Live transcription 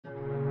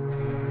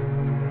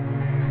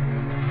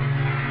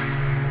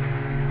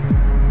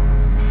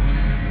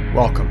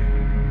Welcome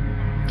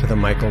to the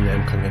Michael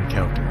Namkung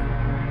Encounter.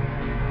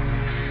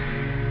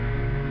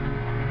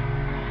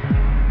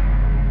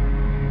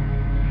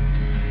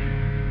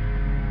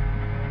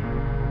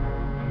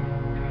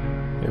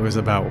 It was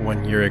about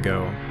 1 year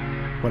ago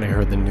when I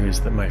heard the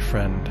news that my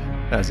friend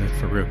Asif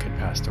Farooq had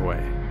passed away.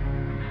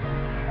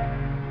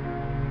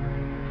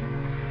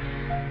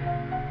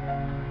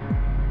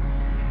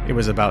 It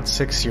was about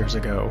 6 years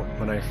ago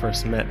when I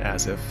first met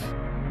Asif,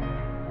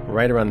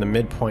 right around the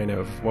midpoint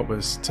of what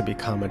was to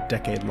become a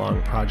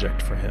decade-long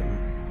project for him.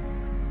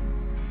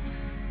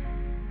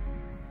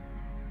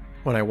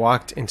 When I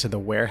walked into the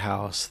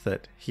warehouse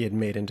that he had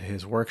made into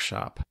his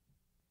workshop,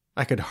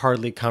 I could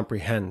hardly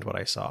comprehend what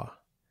I saw.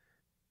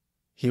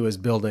 He was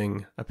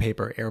building a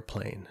paper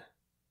airplane.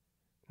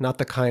 Not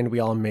the kind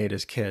we all made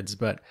as kids,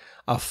 but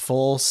a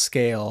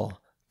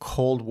full-scale,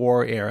 Cold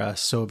War-era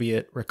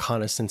Soviet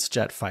reconnaissance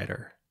jet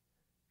fighter.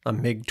 A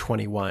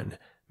MiG-21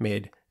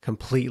 made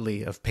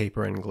completely of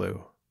paper and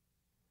glue.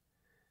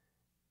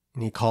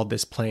 And he called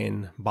this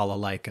plane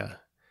Balalaika,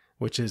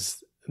 which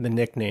is the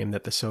nickname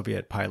that the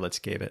Soviet pilots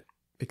gave it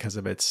because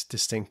of its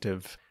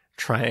distinctive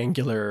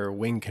triangular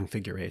wing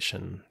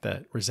configuration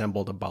that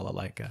resembled a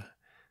balalaika,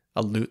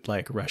 a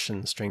lute-like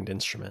Russian stringed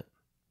instrument.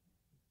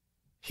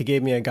 He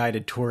gave me a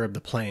guided tour of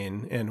the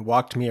plane and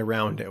walked me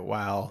around it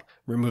while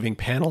removing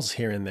panels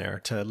here and there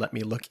to let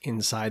me look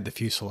inside the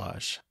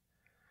fuselage.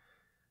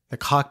 The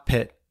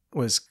cockpit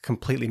was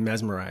completely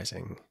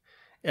mesmerizing.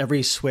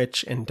 Every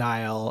switch and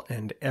dial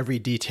and every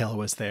detail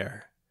was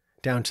there,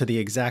 down to the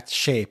exact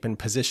shape and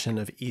position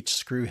of each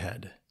screw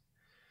head.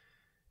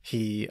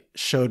 He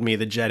showed me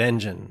the jet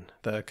engine,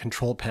 the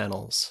control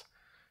panels,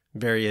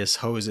 various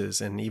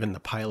hoses, and even the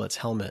pilot's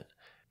helmet.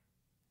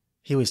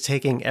 He was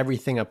taking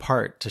everything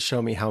apart to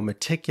show me how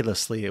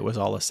meticulously it was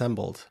all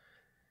assembled.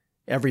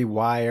 Every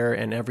wire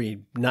and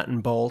every nut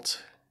and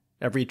bolt,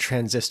 every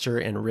transistor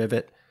and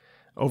rivet,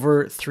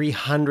 over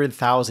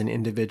 300,000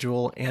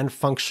 individual and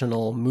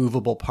functional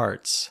movable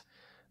parts,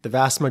 the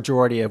vast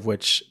majority of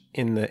which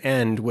in the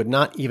end would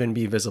not even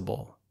be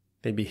visible.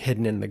 They'd be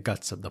hidden in the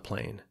guts of the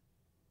plane.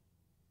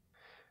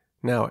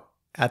 Now,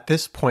 at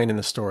this point in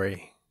the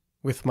story,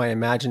 with my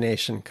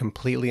imagination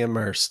completely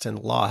immersed and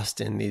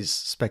lost in these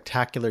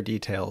spectacular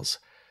details,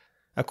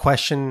 a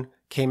question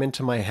came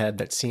into my head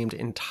that seemed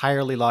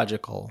entirely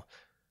logical,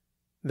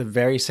 the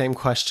very same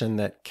question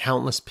that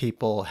countless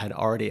people had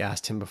already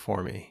asked him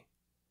before me.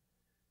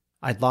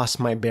 I'd lost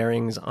my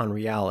bearings on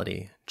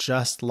reality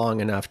just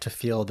long enough to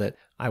feel that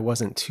I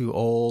wasn't too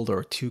old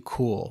or too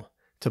cool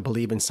to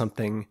believe in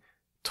something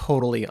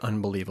totally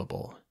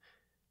unbelievable.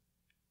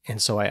 And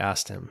so I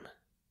asked him,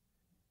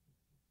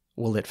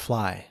 "Will it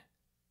fly?"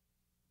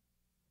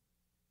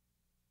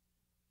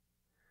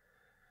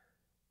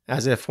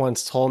 Asif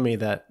once told me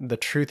that the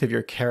truth of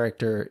your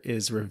character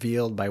is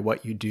revealed by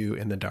what you do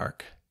in the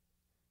dark,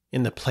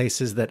 in the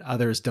places that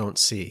others don't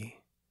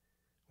see,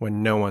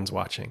 when no one's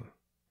watching.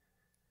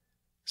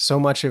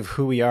 So much of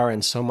who we are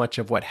and so much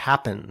of what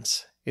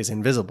happens is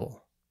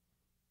invisible.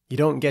 You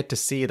don't get to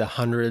see the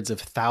hundreds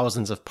of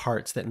thousands of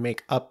parts that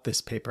make up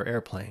this paper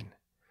airplane.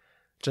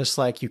 Just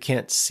like you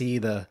can't see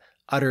the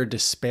utter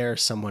despair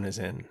someone is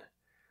in,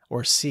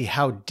 or see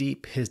how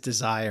deep his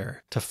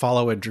desire to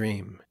follow a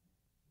dream,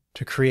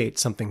 to create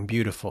something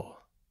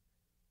beautiful,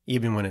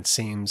 even when it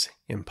seems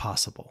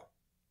impossible.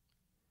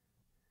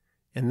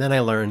 And then I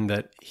learned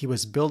that he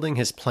was building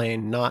his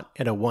plane not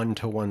at a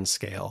 1-to-1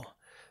 scale,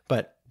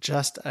 but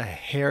just a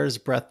hair's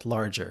breadth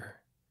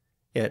larger,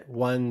 at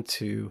 1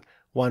 to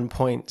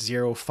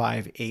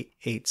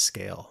 1.0588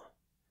 scale,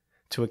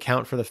 to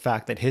account for the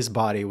fact that his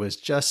body was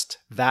just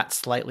that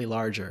slightly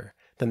larger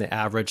than the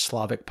average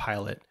Slavic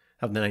pilot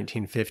of the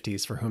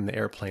 1950s for whom the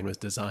airplane was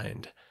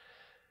designed.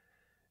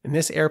 And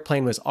this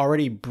airplane was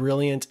already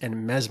brilliant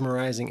and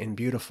mesmerizing and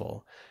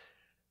beautiful,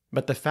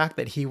 but the fact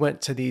that he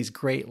went to these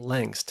great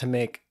lengths to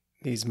make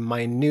these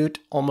minute,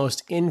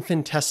 almost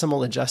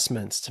infinitesimal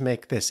adjustments to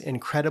make this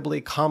incredibly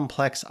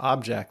complex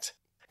object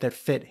that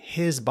fit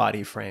his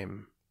body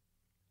frame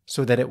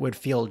so that it would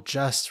feel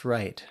just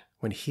right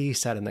when he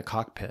sat in the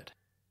cockpit.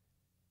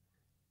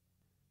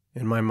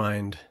 In my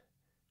mind,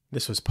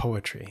 this was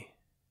poetry.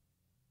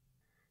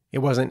 It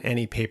wasn't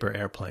any paper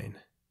airplane.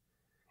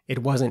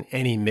 It wasn't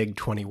any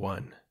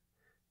MiG-21.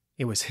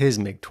 It was his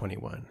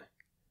MiG-21,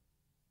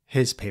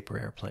 his paper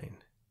airplane.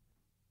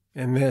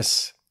 And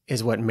this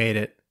is what made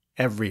it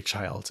every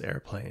child's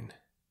airplane.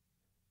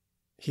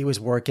 He was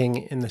working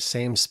in the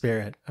same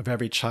spirit of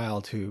every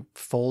child who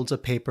folds a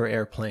paper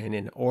airplane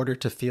in order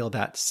to feel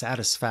that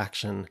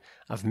satisfaction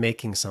of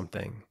making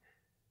something,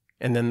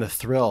 and then the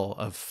thrill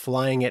of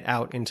flying it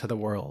out into the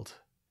world,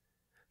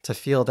 to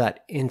feel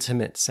that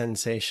intimate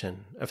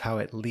sensation of how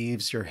it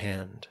leaves your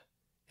hand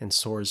and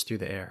soars through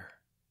the air.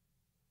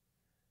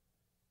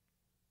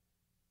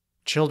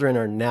 Children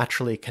are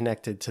naturally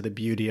connected to the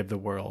beauty of the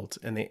world,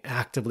 and they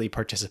actively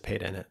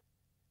participate in it.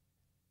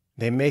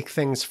 They make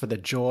things for the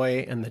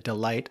joy and the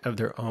delight of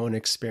their own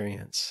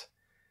experience.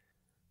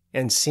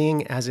 And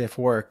seeing Asif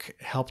work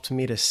helped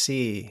me to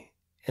see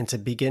and to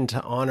begin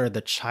to honor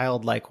the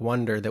childlike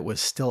wonder that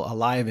was still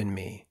alive in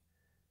me,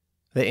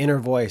 the inner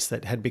voice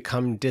that had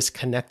become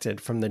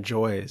disconnected from the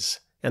joys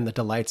and the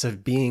delights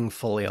of being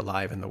fully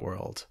alive in the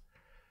world.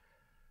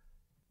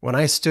 When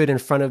I stood in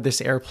front of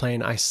this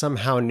airplane, I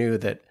somehow knew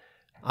that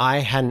I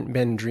hadn't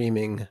been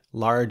dreaming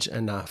large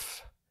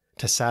enough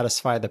to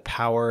satisfy the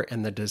power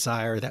and the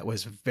desire that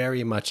was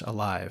very much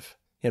alive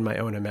in my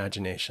own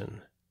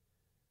imagination.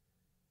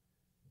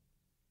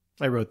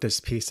 I wrote this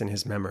piece in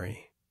his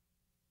memory.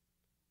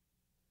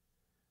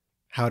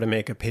 How to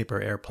make a paper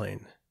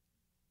airplane.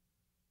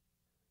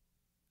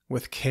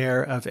 With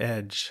care of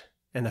edge,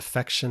 an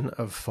affection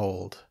of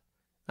fold,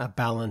 a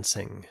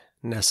balancing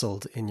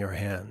nestled in your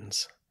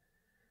hands.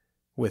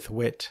 With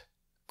wit,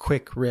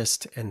 quick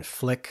wrist and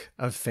flick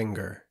of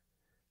finger,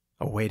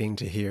 awaiting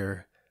to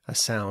hear a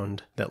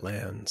sound that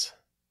lands.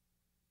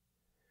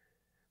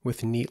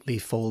 With neatly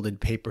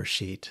folded paper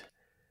sheet,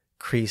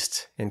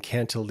 creased and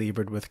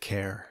cantilevered with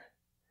care,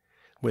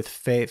 with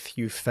faith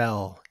you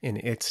fell in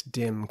its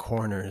dim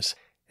corners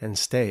and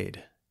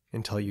stayed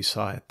until you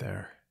saw it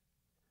there.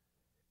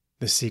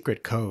 The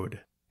secret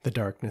code the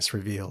darkness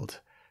revealed,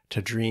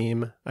 to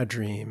dream a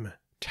dream,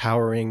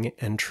 towering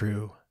and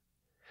true.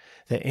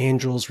 The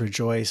angels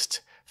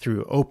rejoiced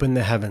through open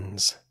the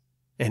heavens,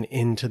 and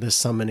into the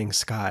summoning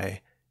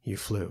sky you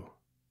flew.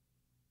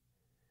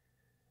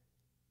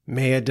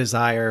 May a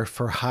desire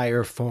for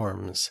higher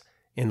forms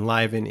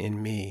enliven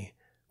in me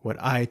what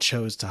I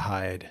chose to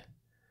hide,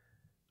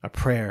 a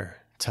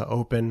prayer to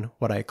open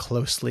what I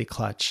closely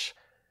clutch,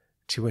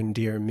 to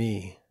endear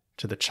me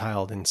to the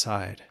child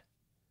inside.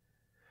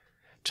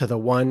 To the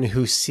one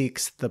who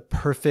seeks the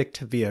perfect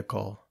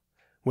vehicle,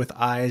 with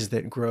eyes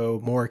that grow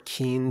more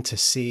keen to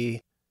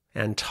see,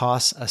 and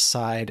toss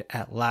aside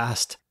at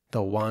last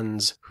the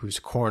ones whose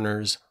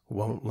corners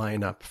won't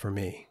line up for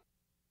me.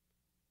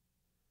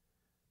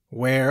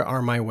 Where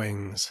are my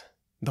wings,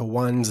 the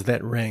ones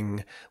that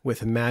ring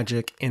with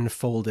magic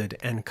enfolded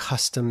and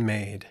custom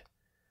made,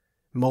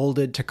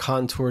 molded to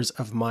contours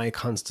of my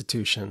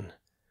constitution,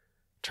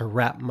 to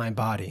wrap my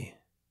body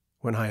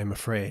when I am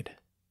afraid?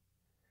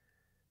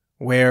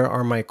 Where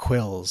are my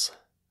quills,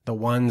 the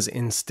ones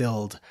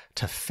instilled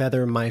to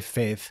feather my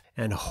faith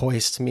and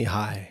hoist me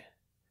high,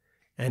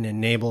 and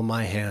enable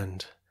my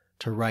hand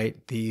to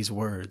write these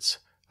words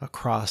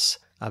across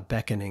a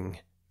beckoning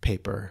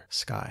paper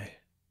sky?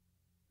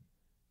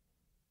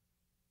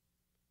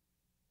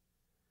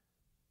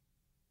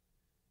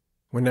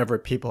 Whenever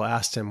people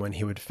asked him when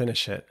he would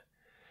finish it,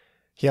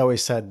 he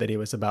always said that he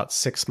was about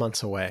 6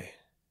 months away.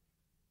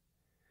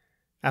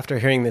 After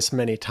hearing this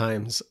many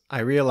times,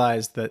 I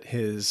realized that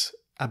his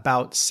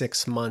about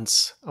 6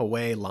 months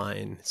away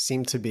line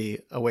seemed to be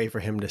a way for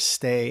him to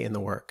stay in the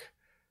work,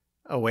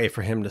 a way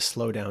for him to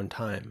slow down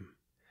time.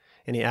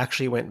 And he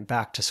actually went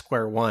back to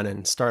square one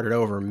and started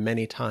over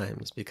many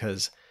times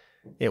because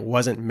it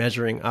wasn't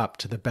measuring up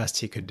to the best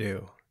he could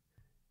do,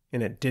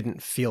 and it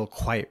didn't feel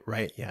quite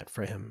right yet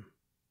for him.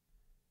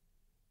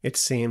 It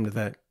seemed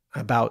that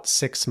about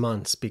 6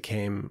 months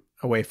became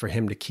a way for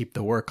him to keep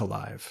the work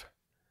alive,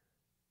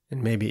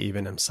 and maybe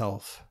even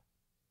himself.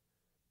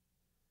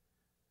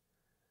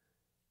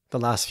 The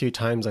last few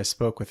times I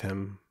spoke with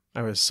him,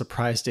 I was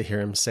surprised to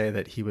hear him say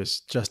that he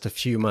was just a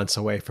few months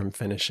away from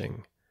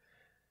finishing,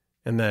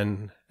 and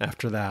then,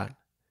 after that,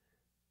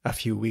 a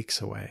few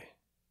weeks away.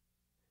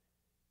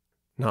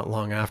 Not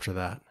long after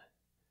that,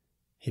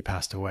 he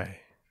passed away.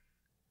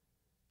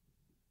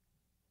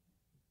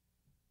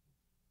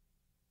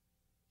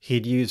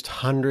 He'd used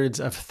hundreds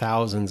of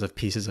thousands of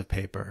pieces of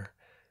paper,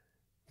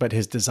 but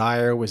his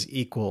desire was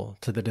equal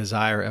to the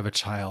desire of a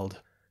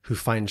child who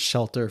finds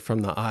shelter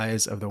from the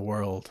eyes of the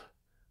world,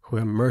 who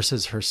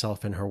immerses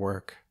herself in her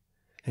work,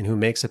 and who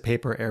makes a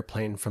paper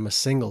airplane from a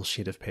single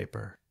sheet of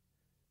paper.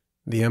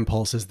 The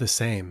impulse is the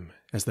same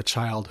as the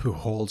child who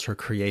holds her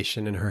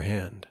creation in her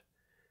hand,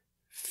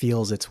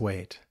 feels its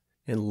weight,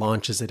 and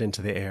launches it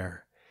into the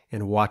air,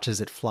 and watches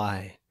it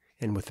fly,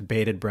 and with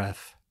bated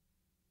breath,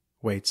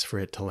 waits for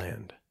it to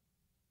land.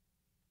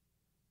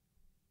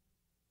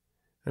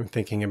 I'm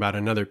thinking about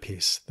another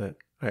piece that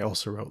I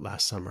also wrote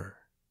last summer.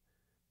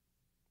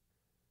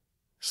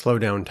 Slow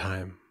down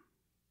time.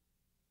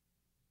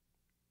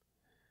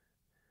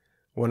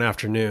 One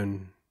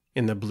afternoon,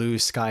 in the blue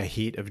sky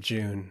heat of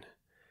June,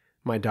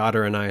 my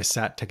daughter and I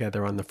sat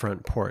together on the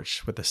front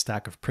porch with a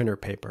stack of printer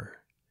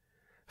paper,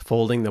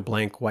 folding the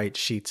blank white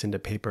sheets into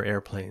paper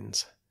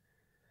airplanes.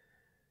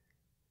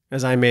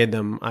 As I made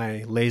them,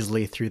 I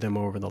lazily threw them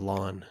over the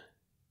lawn.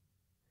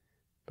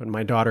 But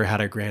my daughter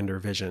had a grander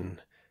vision.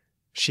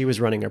 She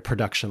was running a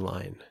production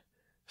line,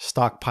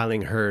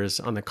 stockpiling hers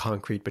on the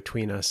concrete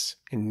between us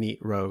in neat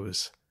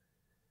rows,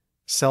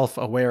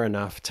 self-aware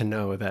enough to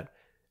know that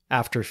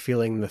after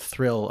feeling the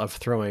thrill of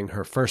throwing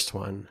her first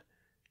one,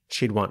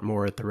 she'd want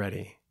more at the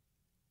ready.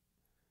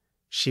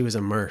 She was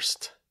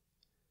immersed.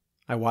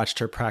 I watched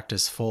her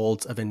practice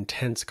folds of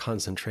intense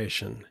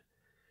concentration.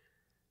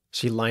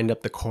 She lined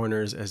up the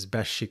corners as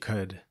best she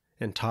could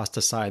and tossed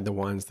aside the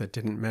ones that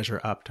didn't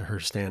measure up to her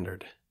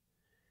standard.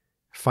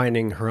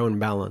 finding her own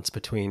balance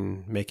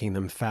between making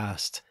them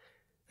fast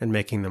and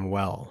making them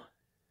well.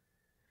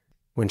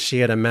 When she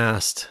had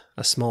amassed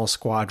a small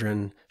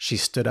squadron, she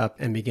stood up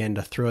and began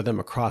to throw them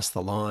across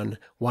the lawn,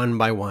 one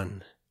by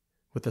one,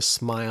 with a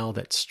smile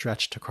that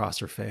stretched across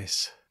her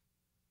face.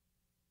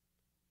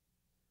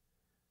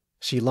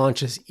 She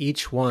launches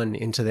each one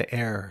into the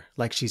air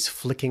like she's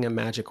flicking a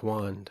magic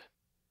wand,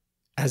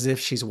 as if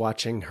she's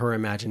watching her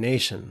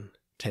imagination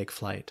take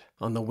flight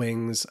on the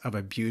wings of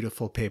a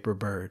beautiful paper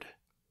bird.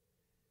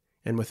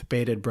 And with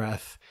bated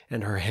breath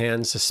and her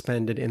hands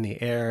suspended in the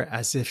air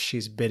as if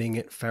she's bidding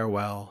it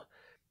farewell,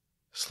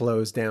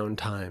 slows down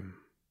time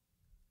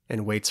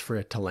and waits for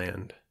it to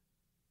land.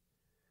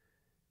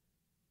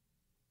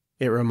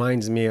 It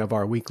reminds me of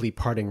our weekly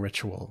parting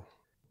ritual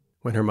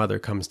when her mother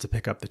comes to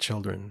pick up the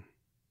children.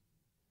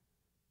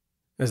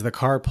 As the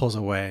car pulls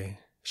away,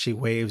 she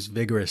waves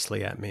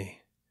vigorously at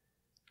me,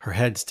 her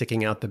head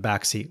sticking out the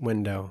backseat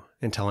window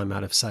until I'm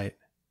out of sight.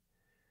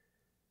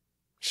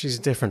 She's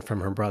different from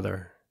her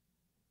brother.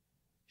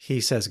 He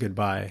says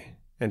goodbye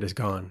and is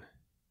gone.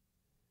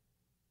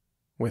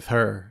 With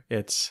her,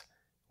 it's,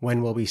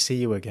 "When will we see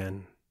you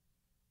again?"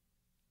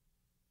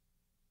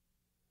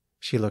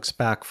 She looks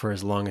back for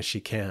as long as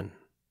she can.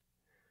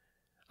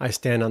 I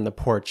stand on the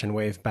porch and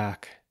wave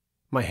back,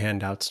 my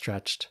hand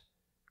outstretched,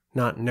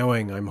 not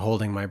knowing I'm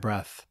holding my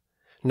breath,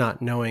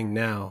 not knowing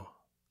now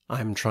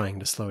I'm trying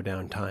to slow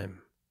down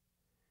time.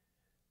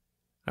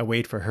 I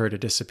wait for her to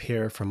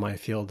disappear from my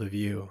field of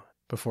view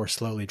before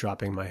slowly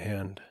dropping my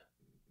hand.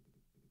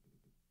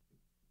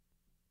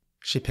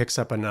 She picks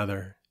up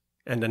another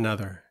and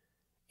another,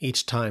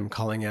 each time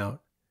calling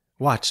out,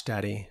 "Watch,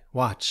 Daddy,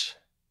 watch."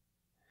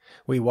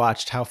 We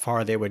watched how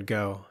far they would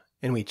go,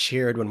 and we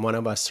cheered when one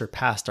of us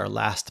surpassed our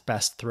last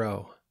best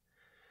throw.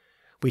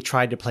 We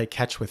tried to play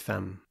catch with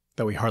them,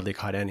 though we hardly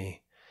caught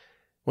any.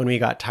 When we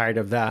got tired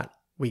of that,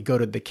 we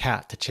goaded the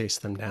cat to chase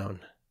them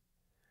down.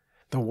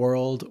 The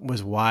world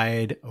was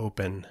wide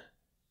open.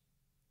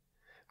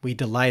 We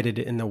delighted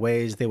in the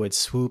ways they would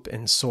swoop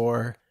and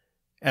soar,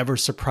 ever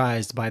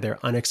surprised by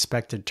their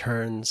unexpected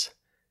turns,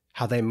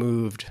 how they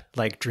moved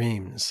like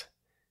dreams,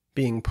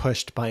 being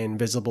pushed by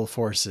invisible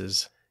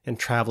forces and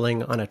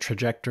traveling on a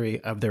trajectory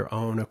of their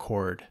own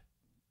accord.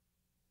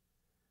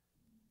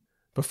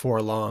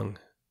 Before long,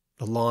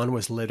 the lawn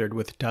was littered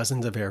with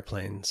dozens of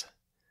airplanes,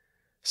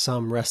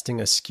 some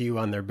resting askew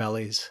on their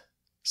bellies,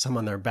 some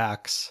on their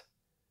backs,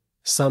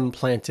 some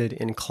planted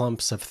in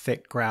clumps of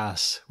thick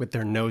grass with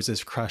their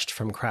noses crushed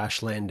from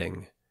crash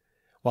landing,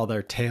 while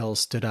their tails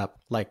stood up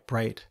like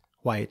bright,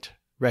 white,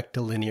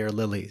 rectilinear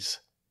lilies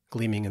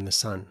gleaming in the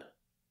sun.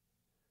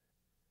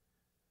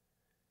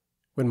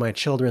 When my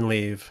children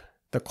leave,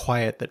 the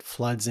quiet that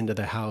floods into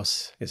the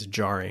house is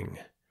jarring.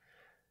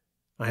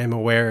 I am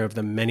aware of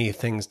the many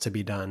things to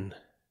be done,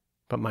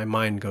 but my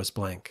mind goes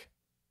blank.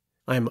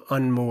 I am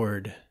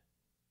unmoored.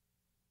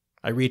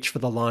 I reach for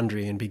the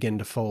laundry and begin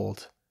to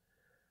fold.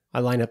 I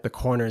line up the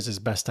corners as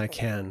best I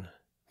can,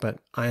 but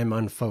I am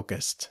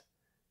unfocused,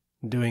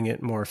 doing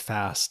it more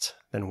fast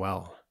than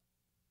well.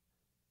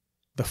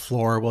 The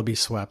floor will be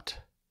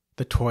swept.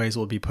 The toys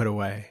will be put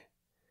away.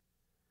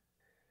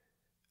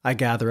 I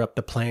gather up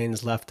the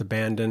planes left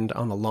abandoned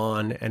on the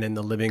lawn and in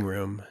the living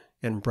room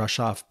and brush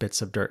off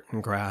bits of dirt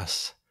and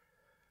grass.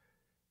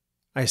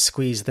 I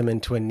squeeze them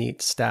into a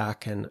neat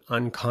stack and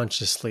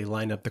unconsciously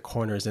line up the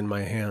corners in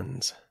my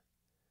hands.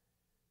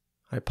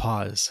 I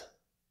pause.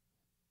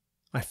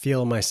 I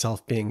feel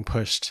myself being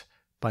pushed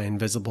by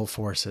invisible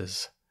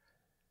forces.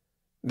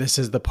 This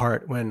is the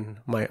part when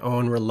my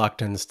own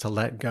reluctance to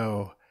let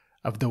go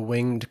of the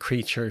winged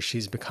creature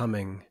she's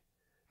becoming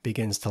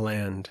begins to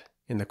land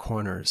in the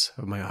corners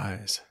of my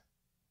eyes.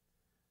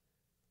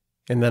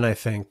 And then I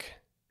think,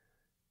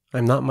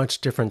 I'm not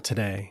much different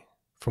today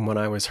from when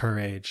I was her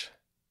age,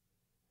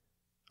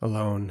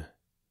 alone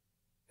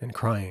and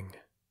crying.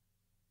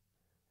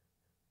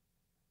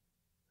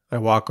 I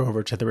walk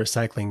over to the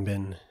recycling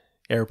bin,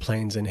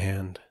 airplanes in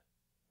hand.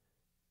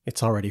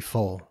 It's already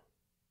full.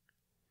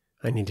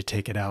 I need to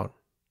take it out,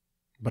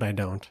 but I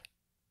don't.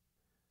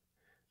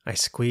 I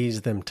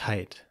squeeze them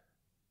tight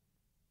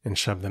and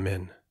shove them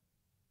in.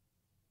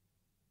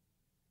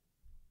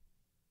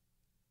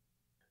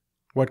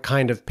 What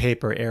kind of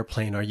paper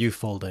airplane are you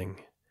folding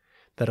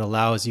that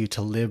allows you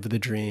to live the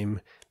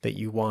dream that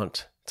you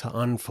want to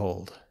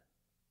unfold?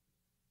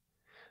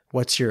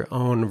 What's your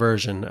own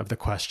version of the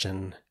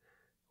question,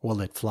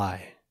 will it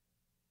fly?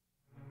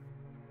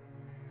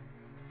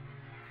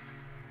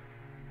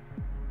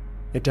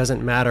 It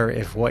doesn't matter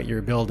if what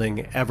you're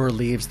building ever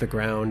leaves the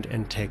ground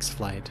and takes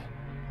flight,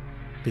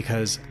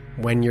 because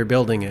when you're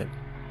building it,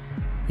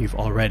 you've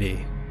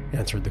already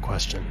answered the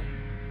question.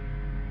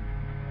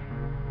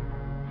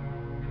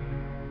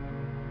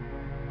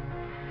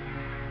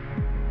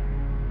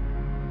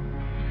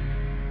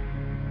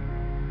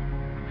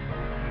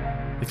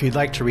 If you'd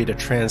like to read a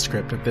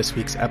transcript of this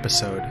week's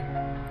episode,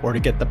 or to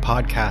get the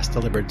podcast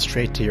delivered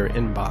straight to your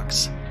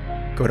inbox,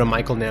 go to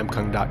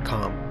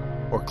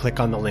michaelnamkung.com or click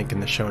on the link in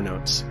the show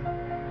notes.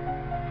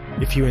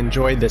 If you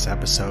enjoyed this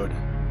episode,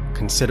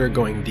 consider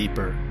going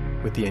deeper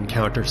with the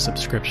Encounter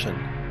subscription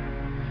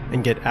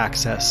and get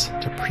access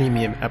to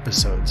premium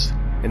episodes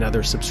and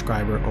other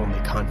subscriber-only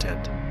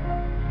content.